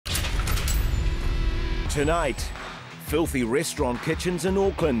Tonight, filthy restaurant kitchens in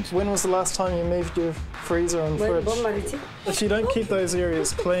Auckland. When was the last time you moved your freezer and fridge? If you don't keep those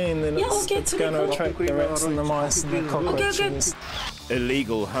areas clean, then it's going to attract the rats and the mice and the cockroaches.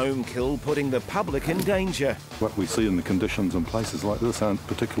 Illegal home kill putting the public in danger. What we see in the conditions in places like this aren't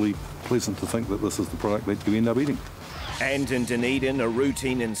particularly pleasant to think that this is the product that you end up eating. And in Dunedin, a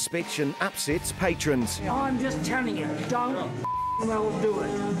routine inspection upsets patrons. I'm just telling you, don't well do it,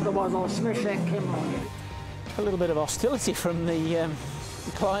 otherwise I'll smash that camera on you. A little bit of hostility from the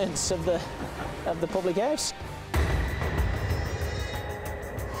clients of the public house.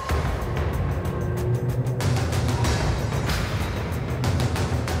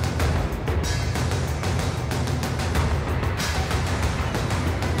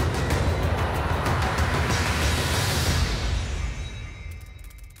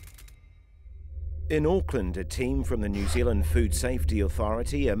 In Auckland, a team from the New Zealand Food Safety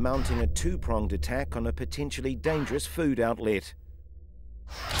Authority are mounting a two-pronged attack on a potentially dangerous food outlet.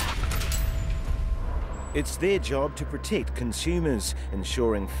 It's their job to protect consumers,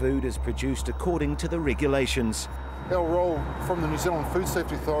 ensuring food is produced according to the regulations. Our role from the New Zealand Food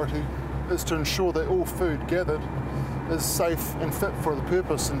Safety Authority is to ensure that all food gathered is safe and fit for the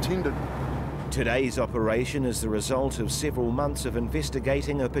purpose intended. Today's operation is the result of several months of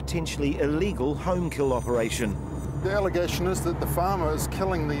investigating a potentially illegal home kill operation. The allegation is that the farmer is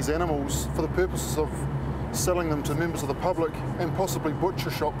killing these animals for the purposes of selling them to members of the public and possibly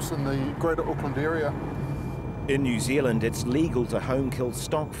butcher shops in the greater Auckland area. In New Zealand, it's legal to home kill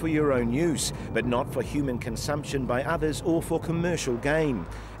stock for your own use, but not for human consumption by others or for commercial gain.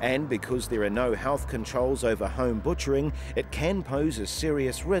 And because there are no health controls over home butchering, it can pose a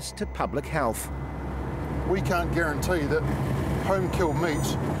serious risk to public health. We can't guarantee that home kill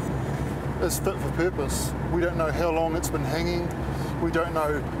meat is fit for purpose. We don't know how long it's been hanging. We don't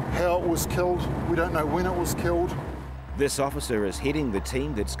know how it was killed. We don't know when it was killed. This officer is heading the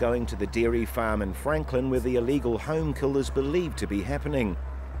team that's going to the dairy farm in Franklin where the illegal home kill is believed to be happening.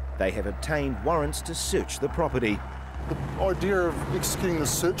 They have obtained warrants to search the property. The idea of executing the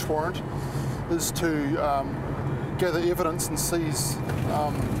search warrant is to gather evidence and seize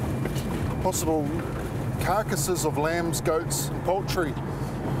possible carcasses of lambs, goats and poultry.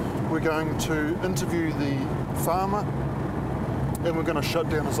 We're going to interview the farmer and we're going to shut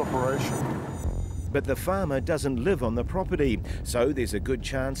down his operation. But the farmer doesn't live on the property, so there's a good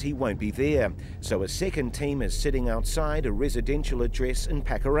chance he won't be there. So a second team is sitting outside a residential address in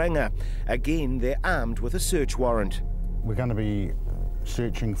Pakuranga. Again, they're armed with a search warrant. We're going to be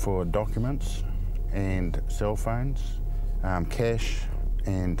searching for documents and cell phones, cash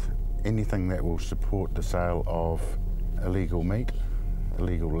and anything that will support the sale of illegal meat,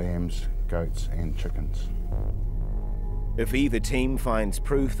 illegal lambs, goats and chickens. If either team finds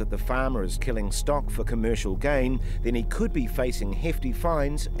proof that the farmer is killing stock for commercial gain, then he could be facing hefty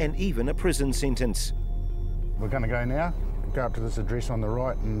fines and even a prison sentence. We're going to go now, go up to this address on the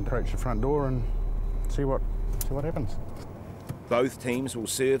right and approach the front door and see what happens. Both teams will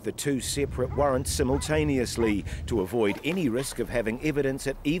serve the two separate warrants simultaneously to avoid any risk of having evidence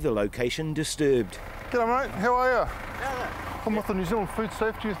at either location disturbed. G'day mate, how are you? I'm with the New Zealand Food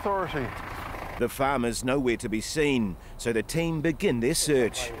Safety Authority. The farmer's nowhere to be seen, so the team begin their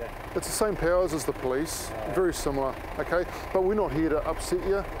search. It's the same powers as the police, very similar, okay? But we're not here to upset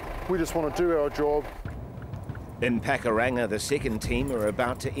you, we just want to do our job. In Pakuranga, the second team are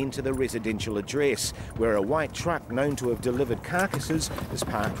about to enter the residential address, where a white truck known to have delivered carcasses is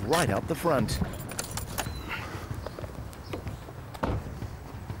parked right out the front.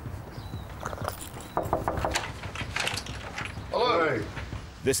 Hello.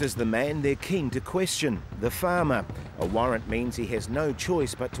 This is the man they're keen to question, the farmer. A warrant means he has no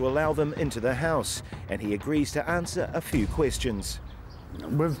choice but to allow them into the house, and he agrees to answer a few questions.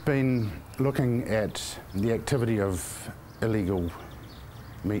 We've been looking at the activity of illegal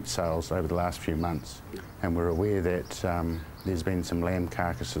meat sales over the last few months, and we're aware that there's been some lamb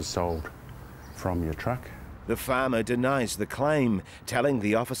carcasses sold from your truck. The farmer denies the claim, telling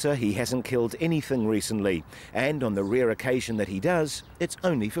the officer he hasn't killed anything recently, and on the rare occasion that he does, it's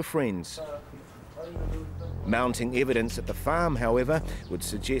only for friends. Mounting evidence at the farm, however, would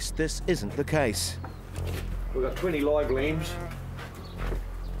suggest this isn't the case. We've got 20 live lambs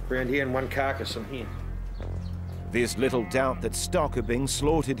around here and one carcass in here. There's little doubt that stock are being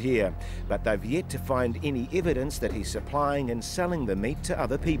slaughtered here, but they've yet to find any evidence that he's supplying and selling the meat to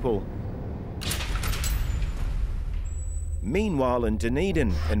other people. Meanwhile, in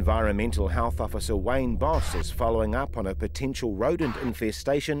Dunedin, Environmental Health Officer Wayne Boss is following up on a potential rodent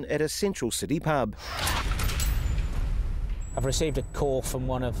infestation at a central city pub. I've received a call from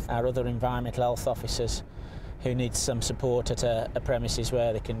one of our other environmental health officers who needs some support at a premises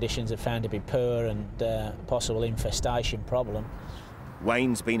where the conditions are found to be poor and possible infestation problem.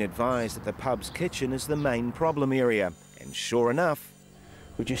 Wayne's been advised that the pub's kitchen is the main problem area, and sure enough...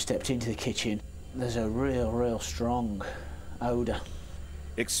 We just stepped into the kitchen. There's a real strong odour.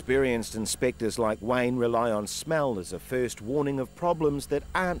 Experienced inspectors like Wayne rely on smell as a first warning of problems that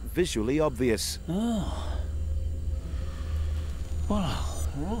aren't visually obvious. Oh. Well,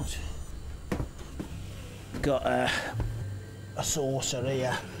 right. Got a saucer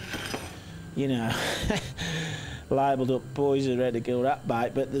here, you know, labelled up poison ready to kill rat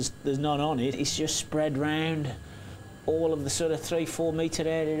bait, but there's none on it. It's just spread round all of the sort of 3-4 metre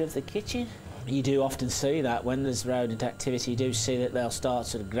area of the kitchen. You do often see that when there's rodent activity. You do see that they'll start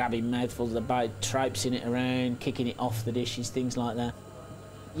sort of grabbing mouthfuls of the bait, traipsing it around, kicking it off the dishes, things like that.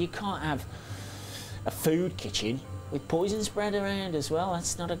 You can't have a food kitchen with poison spread around as well.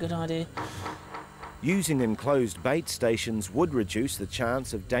 That's not a good idea. Using enclosed bait stations would reduce the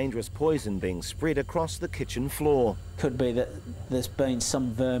chance of dangerous poison being spread across the kitchen floor. Could be that there's been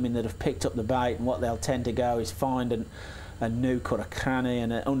some vermin that have picked up the bait, and what they'll tend to go is find a nook or a cranny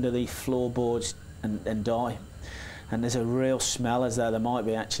and under the floorboards and die. And there's a real smell as though there might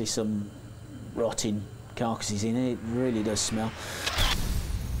be actually some rotting carcasses in it. It really does smell.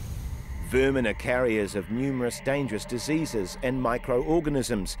 Vermin are carriers of numerous dangerous diseases and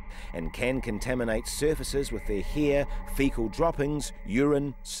microorganisms and can contaminate surfaces with their hair, faecal droppings,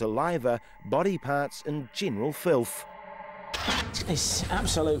 urine, saliva, body parts and general filth. It's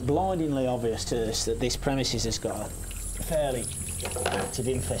absolutely blindingly obvious to us that this premises has got a fairly active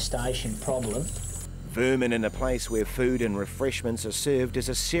infestation problem. Vermin in a place where food and refreshments are served is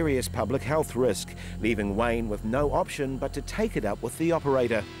a serious public health risk, leaving Wayne with no option but to take it up with the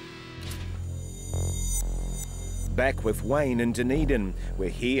operator. Back with Wayne in Dunedin, where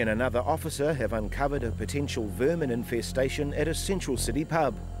he and another officer have uncovered a potential vermin infestation at a central city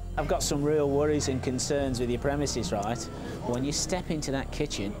pub. I've got some real worries and concerns with your premises, right? When you step into that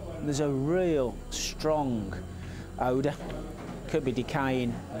kitchen, there's a real strong odour. Could be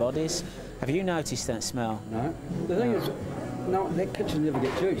decaying bodies. Have you noticed that smell? No. The thing is, no, that kitchen never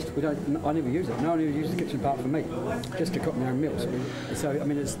gets used. I never use it. No one ever uses the kitchen apart from me, just to cook my own meals. So I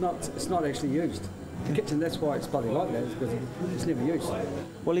mean, it's not actually used. The kitchen, that's why it's bloody like that, is because it's never used.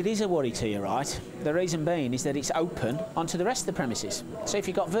 Well, it is a worry to you, right? The reason being is that it's open onto the rest of the premises. So if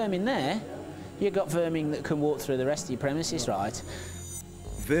you've got vermin there, you've got vermin that can walk through the rest of your premises, right?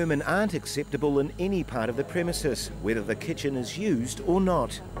 Vermin aren't acceptable in any part of the premises, whether the kitchen is used or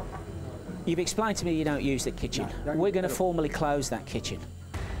not. You've explained to me you don't use the kitchen. No, We're going to formally close that kitchen.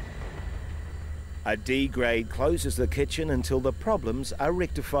 A D grade closes the kitchen until the problems are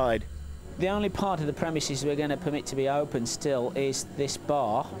rectified. The only part of the premises we're going to permit to be open still is this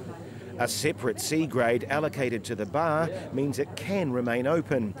bar. A separate C grade allocated to the bar means it can remain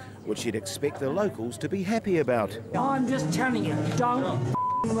open, which you'd expect the locals to be happy about. I'm just telling you, don't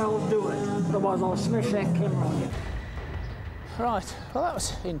well do it, otherwise I'll smash that camera on you. Right, well that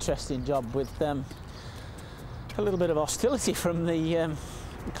was an interesting job with a little bit of hostility from the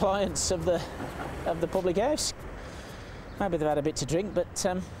clients of the public house. Maybe they've had a bit to drink, but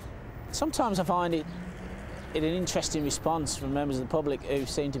sometimes I find it an interesting response from members of the public who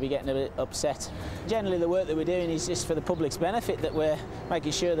seem to be getting a bit upset. Generally the work that we're doing is just for the public's benefit, that we're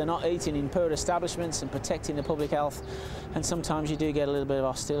making sure they're not eating in poor establishments and protecting the public health, and sometimes you do get a little bit of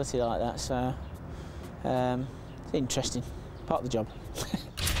hostility like that, so it's interesting, part of the job.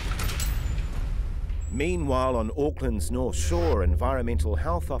 Meanwhile, on Auckland's North Shore, Environmental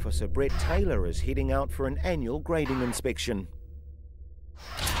Health Officer Brett Taylor is heading out for an annual grading inspection.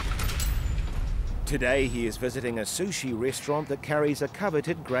 Today he is visiting a sushi restaurant that carries a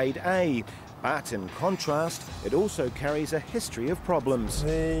coveted Grade A, but in contrast, it also carries a history of problems.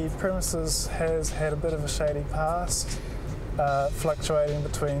 The premises has had a bit of a shady past, fluctuating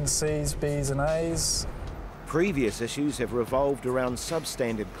between C's, B's and A's. Previous issues have revolved around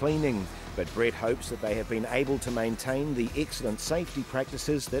substandard cleaning, but Brett hopes that they have been able to maintain the excellent safety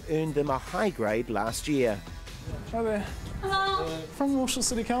practices that earned them a high grade last year. Hi there. Hello. From Warsaw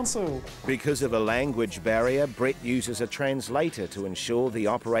City Council. Because of a language barrier, Brett uses a translator to ensure the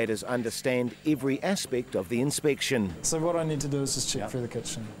operators understand every aspect of the inspection. So what I need to do is just check through the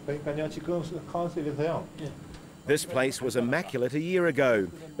kitchen. This place was immaculate a year ago,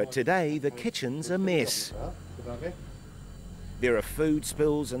 but today the kitchen's a mess. There are food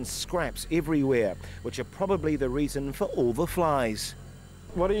spills and scraps everywhere, which are probably the reason for all the flies.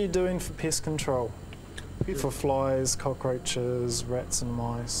 What are you doing for pest control? For flies, cockroaches, rats and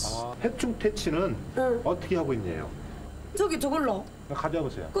mice. 해충 퇴치는 어떻게 하고 있냐요? 저기 저걸로.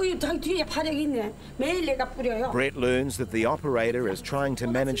 가져보세요. 그 뒤에 파력이 있네. 매일 내가 뿌려요. Brett learns that the operator is trying to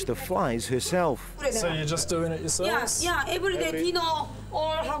manage the flies herself. So you're just doing it yourselves? Yeah, every day dinner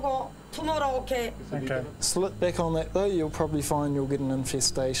all 하고 tomorrow okay. Okay. Slip back on that though, you'll probably find you'll get an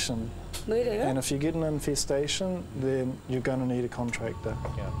infestation. And if you get an infestation, then you're going to need a contractor.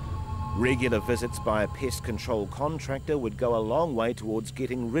 Yeah. Regular visits by a pest control contractor would go a long way towards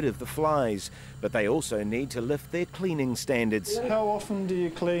getting rid of the flies, but they also need to lift their cleaning standards. How often do you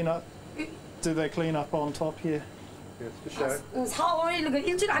clean up? Do they clean up on top here? Yes, 4-5일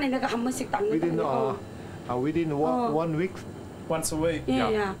일주일 안에 내가 한 번씩 닦는 within 1 week. Once a week?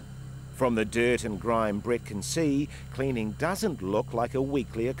 Yeah. From the dirt and grime Brett can see, cleaning doesn't look like a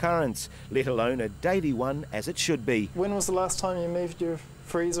weekly occurrence, let alone a daily one as it should be. When was the last time you moved your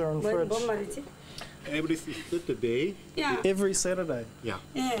freezer and fridge? 뭔 말이지? Every Saturday. Yeah. Every Saturday? Yeah.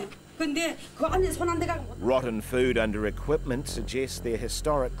 예. 근데 그 안에 손 안 대가. Rotten food under equipment suggests their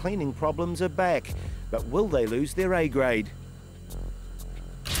historic cleaning problems are back, but will they lose their A grade?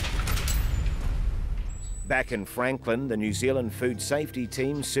 Back in Franklin, the New Zealand Food Safety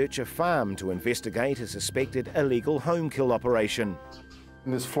Team search a farm to investigate a suspected illegal home kill operation.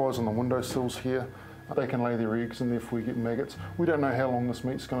 And there's flies on the windowsills here. They can lay their eggs in there if we get maggots. We don't know how long this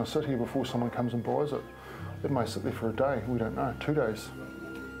meat's going to sit here before someone comes and buys it. It may sit there for a day, we don't know, 2 days.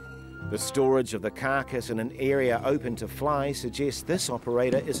 The storage of the carcass in an area open to flies suggests this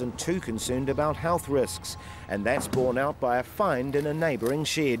operator isn't too concerned about health risks, and that's borne out by a find in a neighbouring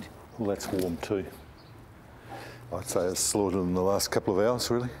shed. Well, that's warm too. I'd say it's slaughtered in the last couple of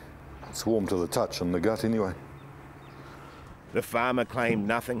hours, really. It's warm to the touch and the gut anyway. The farmer claimed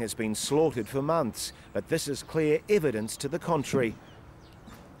nothing has been slaughtered for months, but this is clear evidence to the contrary.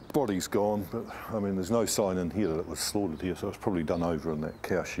 Body's gone, but I mean, there's no sign in here that it was slaughtered here, so it's probably done over in that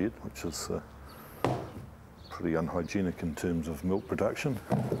cow shed, which is pretty unhygienic in terms of milk production.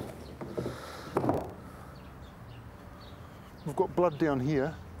 We've got blood down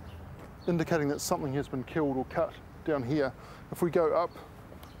here, indicating that something has been killed or cut down here. If we go up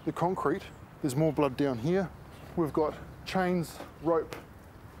the concrete, there's more blood down here. We've got chains, rope.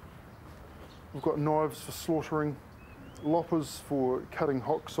 We've got knives for slaughtering, loppers for cutting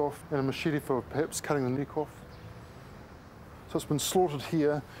hocks off, and a machete for perhaps cutting the neck off. So it's been slaughtered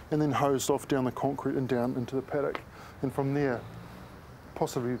here and then hosed off down the concrete and down into the paddock, and from there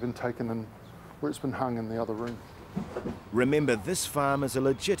possibly been taken in where it's been hung in the other room. Remember, this farm is a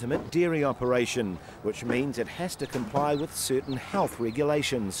legitimate dairy operation, which means it has to comply with certain health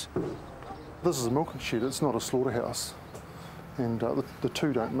regulations. This is a milking shed, it's not a slaughterhouse, and the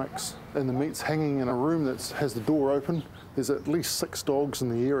two don't mix. And the meat's hanging in a room that has the door open. There's at least 6 dogs in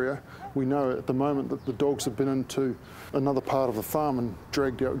the area. We know at the moment that the dogs have been into another part of the farm and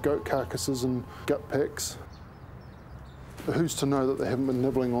dragged out goat carcasses and gut packs. Who's to know that they haven't been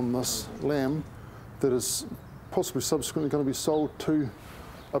nibbling on this lamb that is possibly subsequently going to be sold to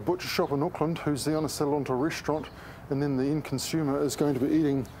a butcher shop in Auckland, who's then going to sell it onto a restaurant, and then the end consumer is going to be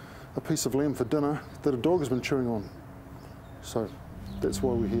eating a piece of lamb for dinner that a dog has been chewing on. So that's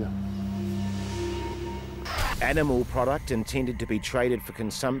why we're here. Animal product intended to be traded for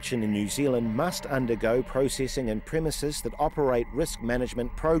consumption in New Zealand must undergo processing in premises that operate risk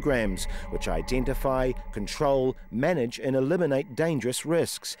management programs, which identify, control, manage and eliminate dangerous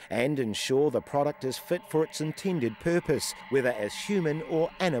risks, and ensure the product is fit for its intended purpose, whether as human or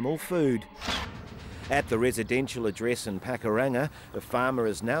animal food. At the residential address in Pakuranga, the farmer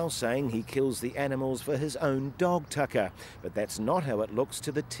is now saying he kills the animals for his own dog tucker, but that's not how it looks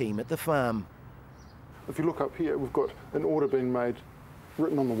to the team at the farm. If you look up here, we've got an order being made,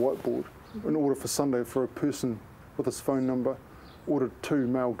 written on the whiteboard, an order for Sunday for a person with his phone number, ordered 2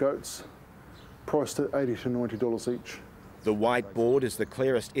 male goats, priced at $80 to $90 each. The whiteboard is the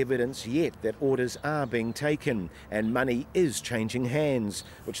clearest evidence yet that orders are being taken and money is changing hands,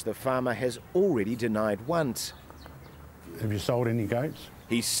 which the farmer has already denied once. Have you sold any goats?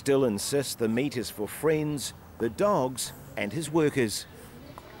 He still insists the meat is for friends, the dogs and his workers.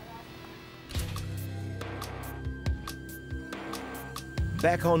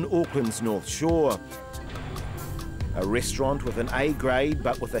 Back on Auckland's North Shore, a restaurant with an A grade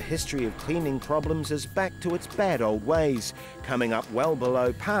but with a history of cleaning problems is back to its bad old ways, coming up well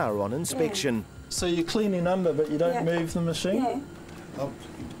below par on inspection. So you're cleaning under but you don't move the machine?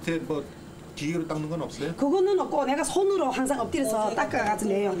 그거는 없고 내가 손으로 항상 엎드려서 닦아가지고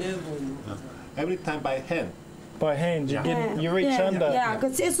내요. Every time by hand. By hand, you reach under.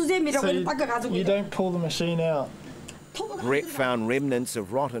 그 쇠수제미라고 닦아가지고. You don't pull the machine out. Brett found remnants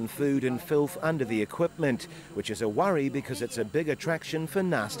of rotten food and filth under the equipment, which is a worry because it's a big attraction for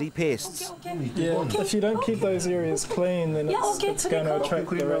nasty pests. Yeah, if you don't keep those areas clean, then it's going to attract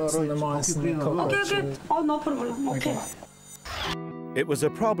the rats and the mice and the cockroaches. Oh, no problem. Okay. It was a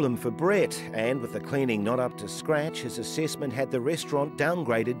problem for Brett, and with the cleaning not up to scratch, his assessment had the restaurant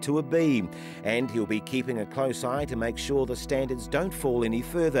downgraded to a B, and he'll be keeping a close eye to make sure the standards don't fall any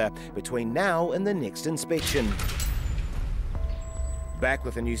further between now and the next inspection. Back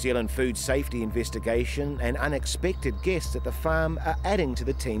with the New Zealand food safety investigation, and unexpected guests at the farm are adding to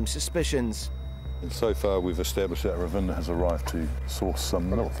the team's suspicions. And so far we've established that Ravinda has arrived to source some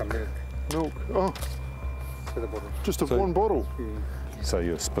milk. Milk? Oh, just one bottle? So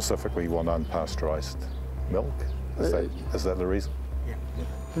you specifically want unpasteurised milk? Is that the reason? Yeah.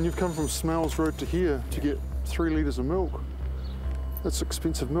 And you've come from Smells Road to here to get 3 litres of milk. That's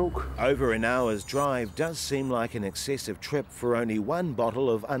expensive milk. Over an hour's drive does seem like an excessive trip for only 1 bottle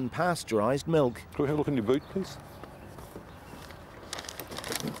of unpasteurised milk. Can we have a look in your boot, please?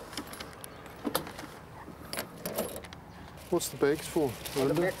 What's the bags for?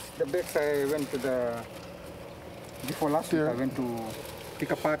 The bags I went to before last week I went to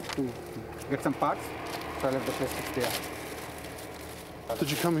pick a part to get some parts, so I left the plastics there. Did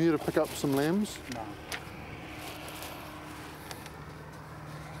you come here to pick up some lambs? No.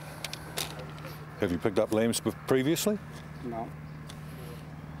 Have you picked up lambs previously? No.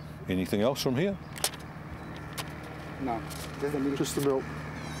 Anything else from here? No, just the milk.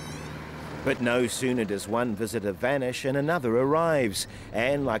 But no sooner does one visitor vanish and another arrives.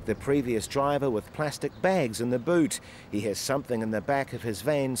 And like the previous driver with plastic bags in the boot, he has something in the back of his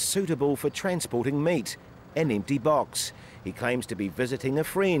van suitable for transporting meat, an empty box. He claims to be visiting a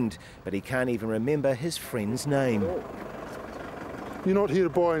friend, but he can't even remember his friend's name. You're not here to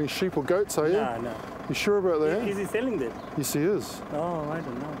buy any sheep or goats, are you? No. You sure about that? Is he selling them? Yes, he is. Oh, I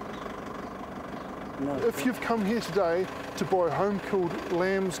don't know. No. If you've come here today to buy home-killed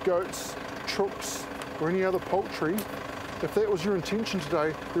lambs, goats, chooks or any other poultry, if that was your intention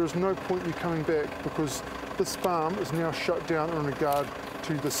today, there is no point in you coming back because this farm is now shut down in regard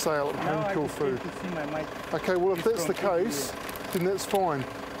to the sale of home-killed food. Okay, well if that's the case, then that's fine.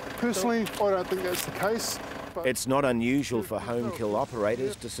 Personally, I don't think that's the case. It's not unusual for home kill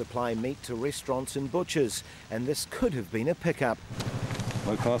operators to supply meat to restaurants and butchers, and this could have been a pickup.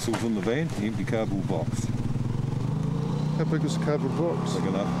 No parcels in the van, empty cardboard box. How big is the cardboard box? Big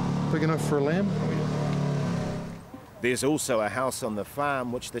enough. Big enough for a lamb? Oh, yeah. There's also a house on the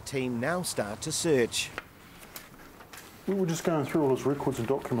farm which the team now start to search. We were just going through all his records and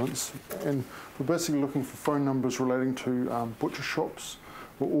documents, and we're basically looking for phone numbers relating to butcher shops,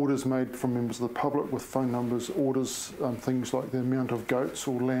 or orders made from members of the public with phone numbers, orders, things like the amount of goats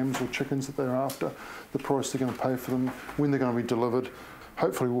or lambs or chickens that they're after, the price they're going to pay for them, when they're going to be delivered.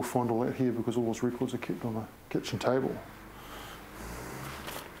 Hopefully we'll find all that here because all those records are kept on the kitchen table.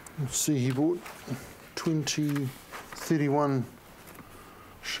 Let's see, he bought 31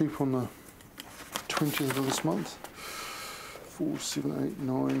 sheep on the 20th of this month. 4, 7, 8,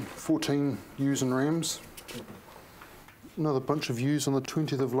 9, 14 ewes and rams. Another bunch of ewes on the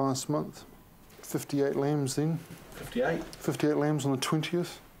 20th of last month. 58 lambs then. 58? 58 lambs on the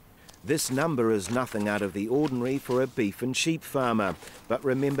 20th. This number is nothing out of the ordinary for a beef and sheep farmer. But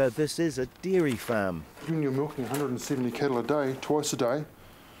remember, this is a dairy farm. When you're milking 170 cattle a day, twice a day,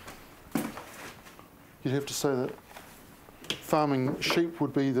 you'd have to say that farming sheep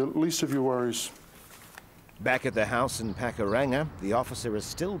would be the least of your worries. Back at the house in Pakuranga, the officer is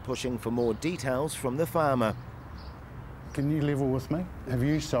still pushing for more details from the farmer. Can you level with me? Have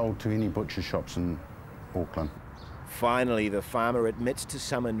you sold to any butcher shops in Auckland? Finally, the farmer admits to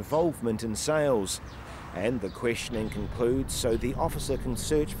some involvement in sales. And the questioning concludes so the officer can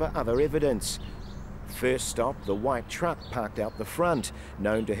search for other evidence. First stop, the white truck parked out the front,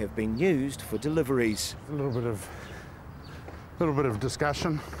 known to have been used for deliveries. A little bit of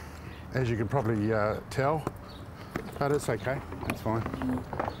discussion, as you can probably tell, but it's okay, it's fine.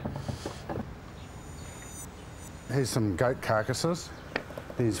 Here's some goat carcasses.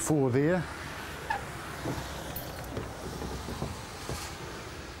 There's 4 there.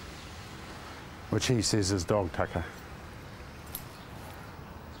 Which he says is dog tucker.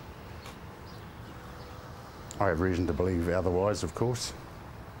 I have reason to believe otherwise, of course.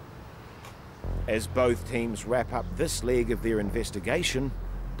 As both teams wrap up this leg of their investigation,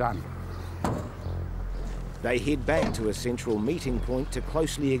 done. They head back to a central meeting point to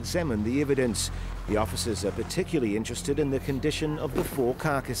closely examine the evidence. The officers are particularly interested in the condition of the 4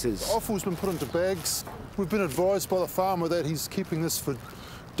 carcasses. The offal's been put into bags. We've been advised by the farmer that he's keeping this for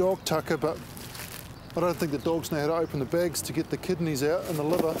dog tucker, but I don't think the dogs know how to open the bags to get the kidneys out and the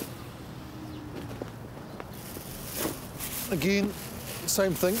liver. Again,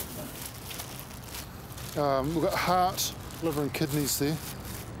 same thing. We've got heart, liver and kidneys there.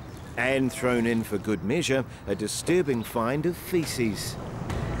 And thrown in for good measure, a disturbing find of faeces.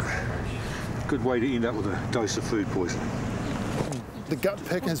 Good way to end up with a dose of food poisoning. The gut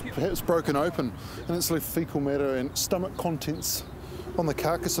pack has perhaps broken open and it's left fecal matter and stomach contents on the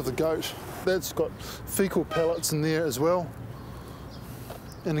carcass of the goat. That's got fecal pellets in there as well.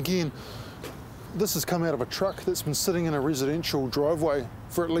 And again, this has come out of a truck that's been sitting in a residential driveway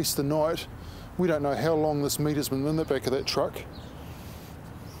for at least the night. We don't know how long this meat has been in the back of that truck.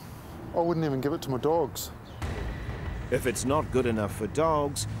 I wouldn't even give it to my dogs. If it's not good enough for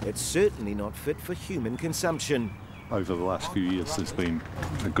dogs, it's certainly not fit for human consumption. Over the last few years, there's been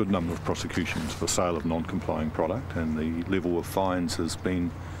a good number of prosecutions for sale of non-complying product, and the level of fines has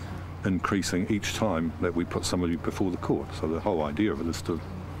been increasing each time that we put somebody before the court. So the whole idea of it is to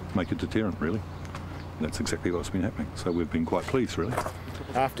make a deterrent, really. And that's exactly what's been happening. So we've been quite pleased, really.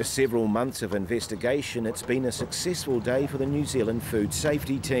 After several months of investigation, it's been a successful day for the New Zealand Food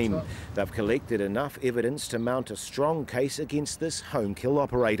Safety Team. They've collected enough evidence to mount a strong case against this home kill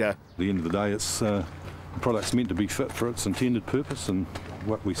operator. At the end of the day, it's the product's meant to be fit for its intended purpose, and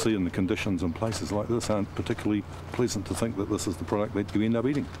what we see in the conditions in places like this aren't particularly pleasant to think that this is the product that you end up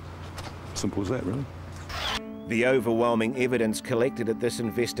eating. Simple as that, really. The overwhelming evidence collected at this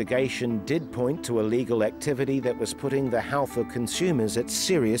investigation did point to illegal activity that was putting the health of consumers at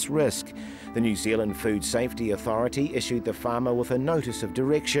serious risk. The New Zealand Food Safety Authority issued the farmer with a notice of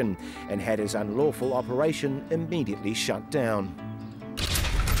direction and had his unlawful operation immediately shut down.